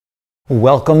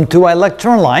Welcome to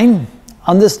ilectureonline.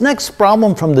 On this next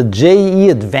problem from the JEE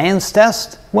Advanced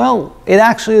test, well, it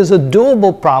actually is a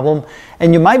doable problem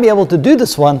and you might be able to do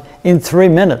this one in 3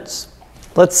 minutes.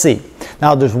 Let's see.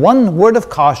 Now there's one word of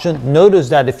caution. Notice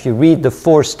that if you read the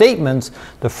 4 statements,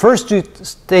 the first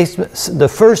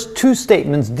two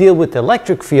statements deal with the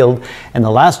electric field and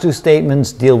the last 2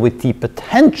 statements deal with the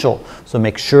potential. So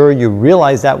make sure you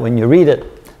realize that when you read it.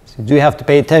 So you do have to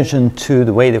pay attention to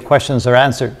the way the questions are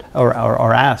answered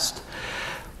or asked.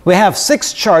 We have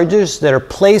 6 charges that are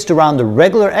placed around the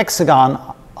regular hexagon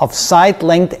of side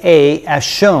length A as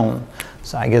shown.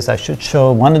 So I guess I should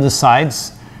show one of the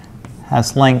sides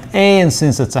has length A, and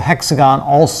since it's a hexagon,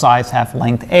 all sides have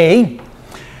length A.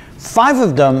 5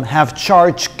 of them have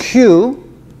charge Q,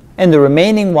 and the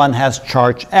remaining one has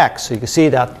charge X. So you can see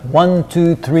that 1,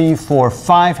 2, 3, 4,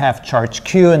 5 have charge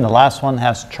Q, and the last one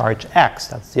has charge X.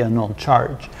 That's the unknown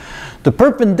charge. The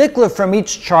perpendicular from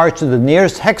each charge to the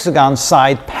nearest hexagon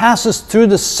side passes through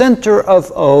the center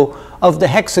of O of the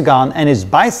hexagon and is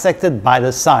bisected by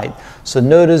the side. So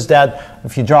notice that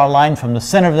if you draw a line from the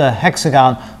center of the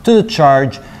hexagon to the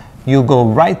charge, you go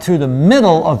right through the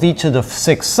middle of each of the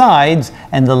 6 sides,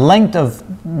 and the length of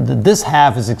this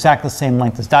half is exactly the same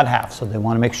length as that half. So they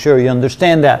want to make sure you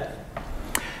understand that.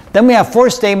 Then we have 4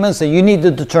 statements that you need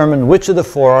to determine which of the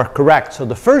 4 are correct. So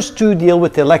the first 2 deal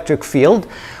with the electric field.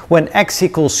 When x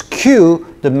equals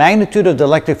q, the magnitude of the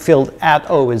electric field at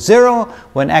O is 0.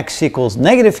 When x equals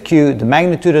negative q, the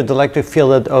magnitude of the electric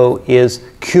field at O is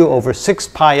q over 6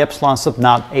 pi epsilon sub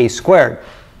naught a squared.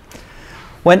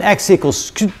 When x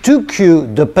equals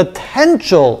 2q, the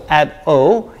potential at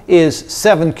O is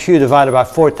 7q divided by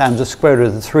 4 times the square root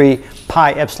of the 3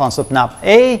 pi epsilon sub naught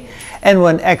a. And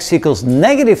when x equals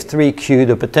negative 3q,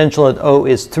 the potential at O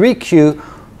is 3q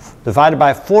divided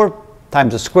by 4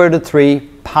 times the square root of 3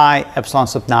 pi epsilon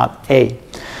sub naught a.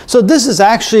 So this is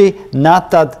actually not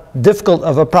that difficult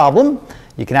of a problem.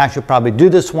 You can actually probably do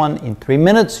this one in 3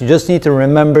 minutes. You just need to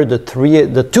remember the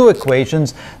 2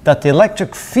 equations, that the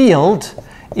electric field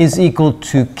is equal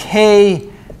to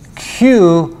kq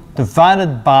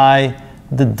divided by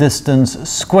the distance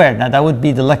squared. Now that would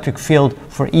be the electric field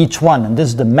for each one, and this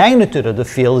is the magnitude of the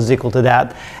field is equal to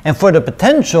that. And for the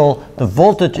potential, the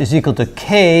voltage is equal to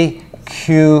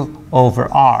kq over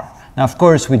r. Now of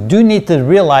course we do need to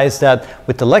realize that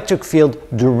with the electric field,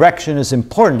 direction is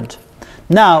important.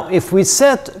 Now if we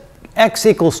set x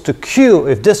equals to q,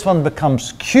 if this one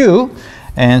becomes q,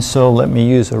 and so let me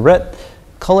use a red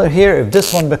color here, if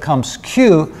this one becomes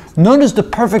q, notice the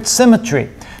perfect symmetry.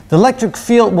 The electric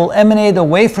field will emanate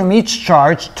away from each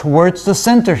charge towards the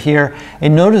center here,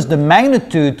 and notice the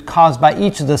magnitude caused by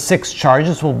each of the 6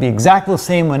 charges will be exactly the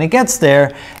same when it gets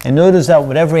there. And notice that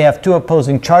whenever we have 2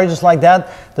 opposing charges like that,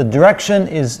 the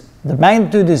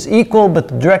magnitude is equal but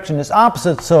the direction is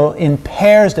opposite, so in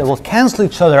pairs they will cancel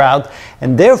each other out,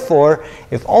 and therefore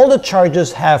if all the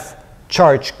charges have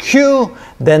charge Q,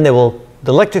 then the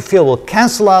electric field will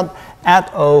cancel out at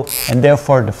O, and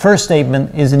therefore the first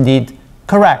statement is indeed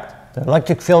correct. The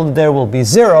electric field there will be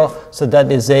 0, so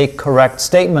that is a correct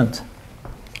statement.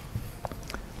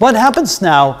 What happens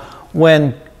now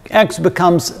when x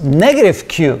becomes negative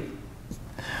q?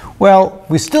 Well,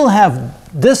 we still have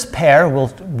this pair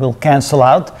will cancel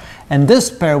out, and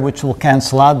this pair which will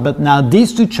cancel out, but now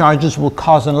these 2 charges will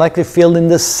cause an electric field in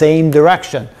the same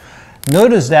direction.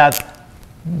 Notice that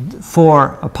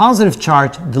for a positive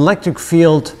charge, the electric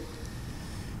field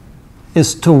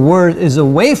is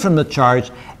away from the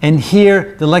charge, and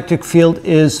here the electric field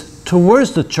is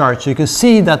towards the charge. So you can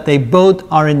see that they both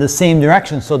are in the same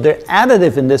direction, so they're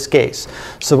additive in this case.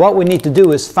 So what we need to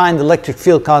do is find the electric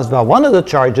field caused by one of the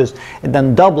charges and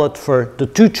then double it for the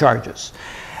 2 charges.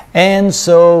 And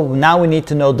so now we need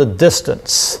to know the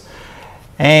distance.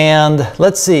 And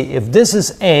let's see, if this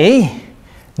is A,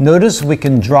 notice we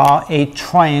can draw a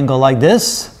triangle like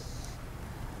this.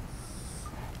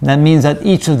 That means that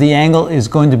each of the angle is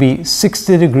going to be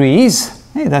 60 degrees.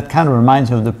 Hey, that kind of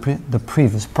reminds me of the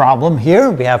previous problem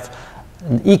here. We have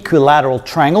an equilateral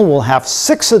triangle. We'll have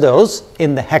 6 of those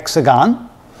in the hexagon.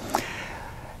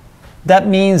 That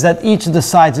means that each of the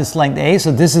sides is length A.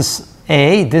 So this is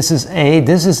A, this is A,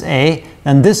 this is A,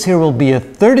 and this here will be a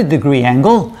 30-degree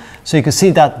angle. So you can see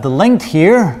that the length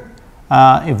here,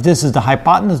 if this is the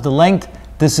hypotenuse, the length,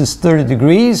 this is 30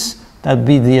 degrees. That would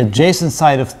be the adjacent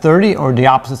side of 30 or the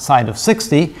opposite side of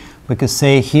 60. We could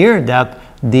say here that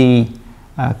the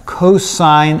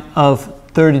cosine of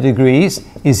 30 degrees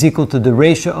is equal to the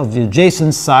ratio of the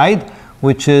adjacent side,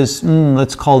 which is,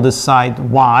 let's call this side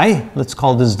y, let's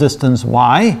call this distance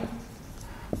y,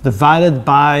 divided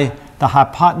by the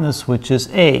hypotenuse, which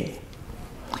is a.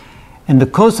 And the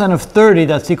cosine of 30,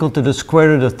 that's equal to the square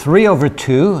root of 3 over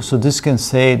 2. So this can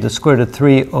say the square root of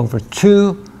 3 over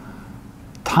 2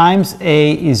 times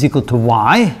a is equal to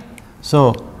y.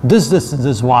 So this distance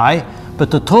is y, but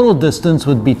the total distance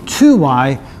would be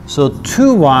 2y. So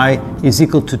 2y is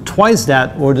equal to twice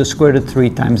that, or the square root of 3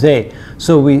 times a.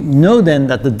 So we know then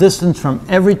that the distance from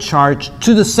every charge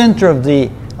to the center of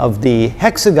the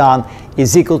hexagon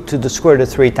is equal to the square root of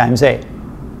 3 times a.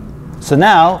 So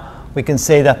now we can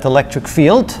say that the electric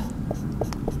field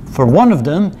for one of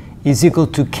them is equal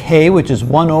to k, which is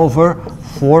 1 over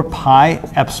 4 pi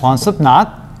epsilon sub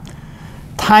naught,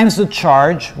 times the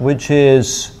charge, which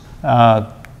is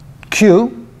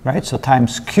q, right? So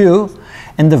times q,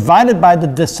 and divided by the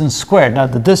distance squared. Now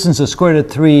the distance is square root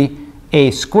of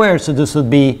 3a squared, so this would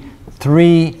be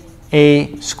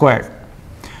 3a squared.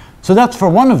 So that's for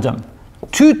one of them.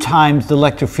 2 times the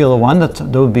electric field of one, that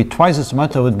would be twice as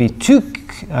much, that would be 2q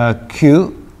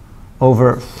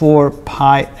over 4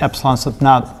 pi epsilon sub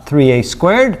naught 3a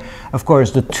squared. Of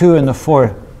course, the 2 and the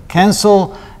 4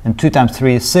 cancel, and 2 times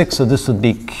 3 is 6, so this would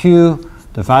be q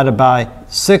divided by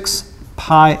 6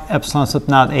 pi epsilon sub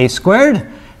naught a squared.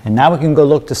 And now we can go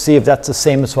look to see if that's the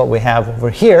same as what we have over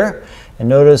here. And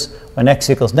notice when x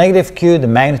equals negative q, the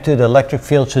magnitude of the electric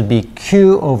field should be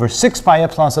q over 6 pi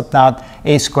epsilon sub naught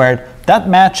a squared. That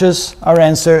matches our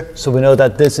answer, so we know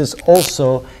that this is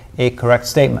also a correct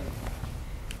statement.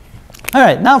 All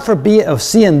right, now for B of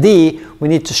C and D, we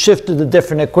need to shift to the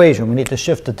different equation. We need to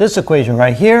shift to this equation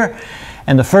right here.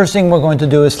 And the first thing we're going to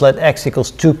do is let x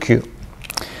equals 2q.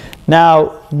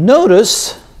 Now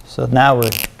notice, so now we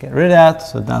get rid of that.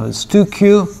 So now it's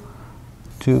 2q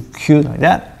like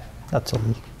that. That's a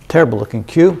terrible looking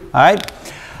q. All right.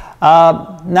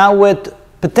 Now with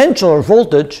potential or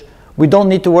voltage, we don't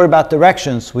need to worry about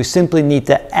directions. We simply need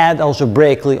to add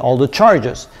algebraically all the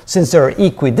charges. Since they are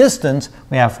equidistant,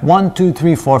 we have 1, 2,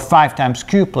 3, 4, 5 times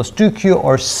q plus 2q,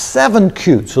 or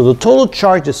 7q. So the total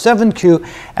charge is 7q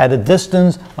at a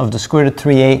distance of the square root of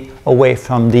 3a away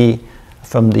from the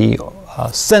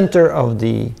center of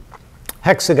the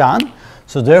hexagon.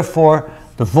 So therefore,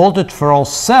 the voltage for all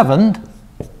 7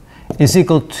 is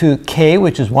equal to k,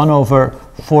 which is 1 over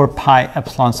 4 pi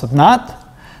epsilon sub naught,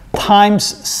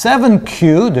 times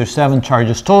 7q, there's 7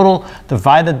 charges total,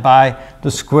 divided by the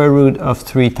square root of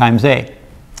 3 times a.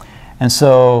 And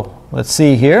so let's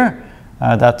see here,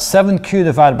 that's 7q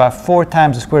divided by 4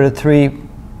 times the square root of 3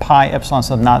 pi epsilon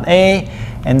sub naught a,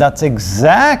 and that's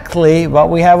exactly what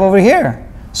we have over here.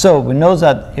 So we know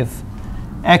that if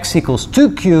x equals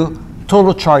 2q,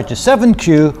 total charge is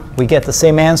 7q, we get the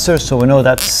same answer, so we know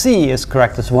that C is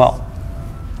correct as well.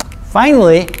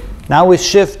 Finally, now we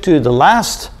shift to the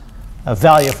last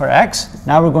value for x.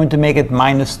 Now we're going to make it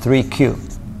minus 3q.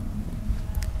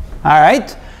 All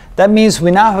right, that means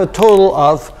we now have a total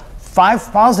of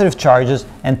 5 positive charges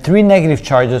and 3 negative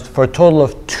charges for a total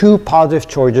of 2 positive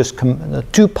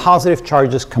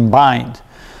charges combined.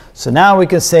 So now we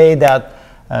can say that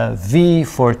V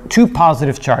for 2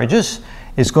 positive charges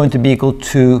is going to be equal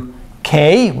to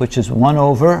k, which is 1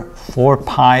 over 4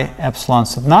 pi epsilon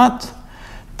sub naught,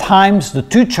 times the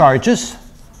 2 charges,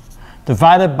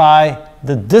 divided by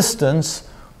the distance,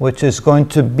 which is going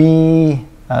to be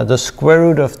the square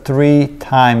root of 3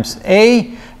 times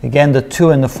a. Again, the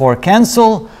 2 and the 4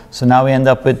 cancel, so now we end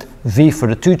up with V for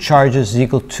the 2 charges is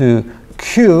equal to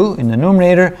q in the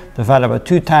numerator, divided by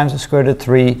 2 times the square root of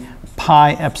 3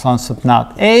 pi epsilon sub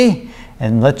naught a.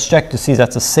 And let's check to see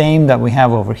that's the same that we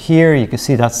have over here. You can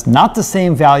see that's not the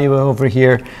same value over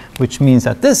here, which means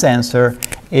that this answer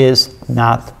is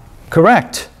not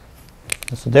correct.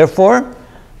 So therefore,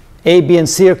 A, B, and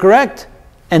C are correct,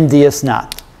 and D is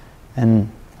not. And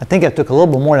I think it took a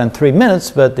little bit more than 3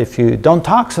 minutes, but if you don't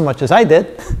talk so much as I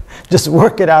did, just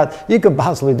work it out. You could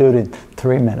possibly do it in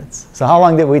 3 minutes. So how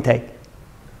long did we take?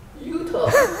 You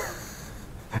talk.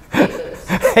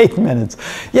 8 minutes.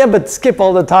 Yeah, but skip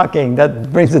all the talking.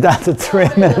 That brings it down to 3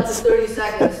 minutes. 30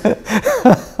 seconds.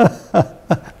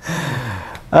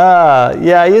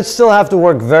 Yeah, you still have to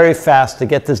work very fast to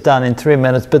get this done in 3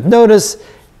 minutes. But notice,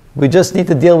 we just need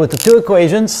to deal with the 2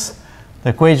 equations. The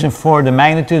equation for the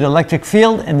magnitude of the electric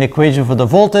field and the equation for the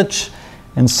voltage.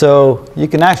 And so you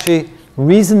can actually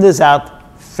reason this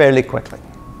out fairly quickly.